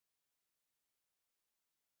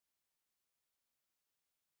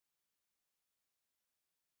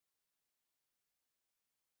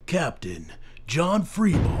Captain John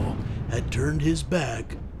Freeball had turned his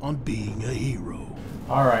back on being a hero.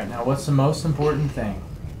 Alright, now what's the most important thing?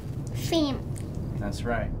 Fame. That's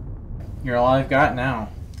right. You're all I've got now,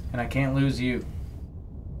 and I can't lose you.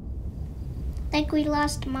 Like we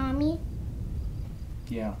lost Mommy?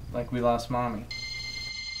 Yeah, like we lost Mommy.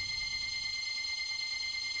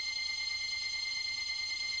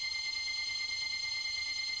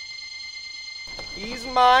 He's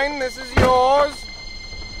mine, this is yours.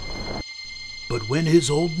 But when his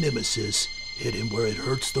old nemesis hit him where it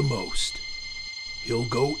hurts the most, he'll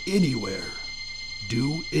go anywhere,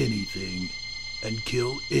 do anything, and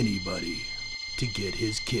kill anybody to get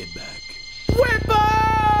his kid back. Whipple!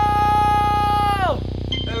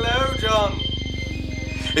 Hello, John.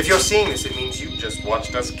 If you're seeing this, it means you just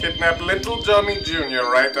watched us kidnap little Johnny Jr.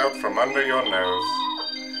 right out from under your nose.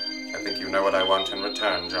 I think you know what I want in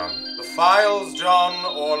return, John. The files, John,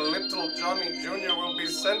 or little Johnny Jr. will be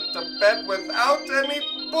sent to bed without any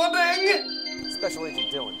pudding. Special Agent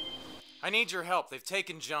Dillon. I need your help. They've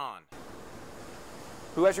taken John.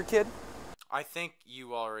 Who has your kid? I think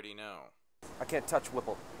you already know. I can't touch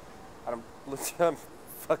Whipple. I'm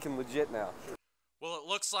fucking legit now. Well, it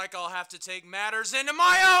looks like I'll have to take matters into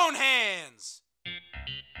my own hands!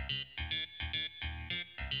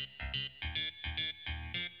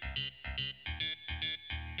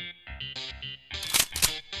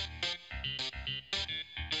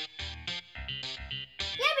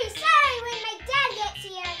 You'll be sorry when my dad gets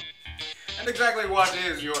here. And exactly what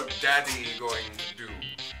is your daddy going to do?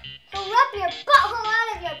 He'll rub your butthole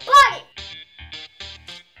out of your body.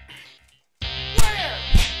 Where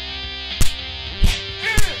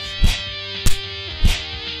is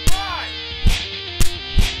my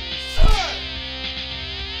son?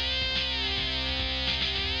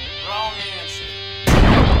 Wrong answer.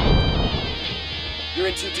 You're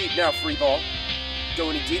in too deep now, Freeball. Go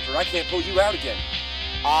any deeper, I can't pull you out again.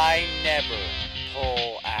 I never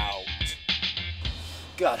pull out.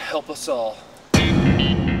 God help us all.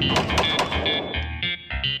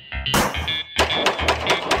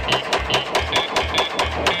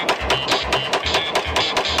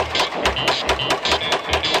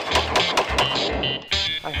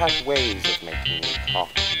 I have ways of making you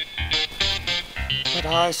talk, but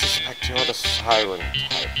I suspect you're the silent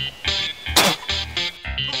type.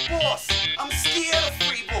 Boss, I'm scared of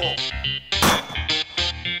Freeball.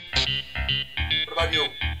 What about you?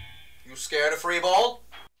 You scared of Freeball?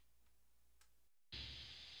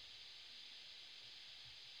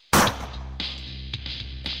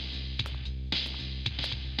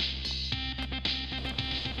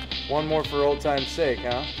 One more for old time's sake,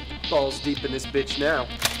 huh? Balls deep in this bitch now.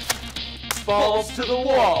 Balls to the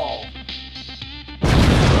wall!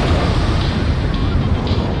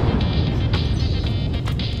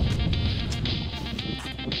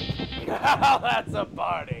 Now that's a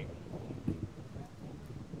party!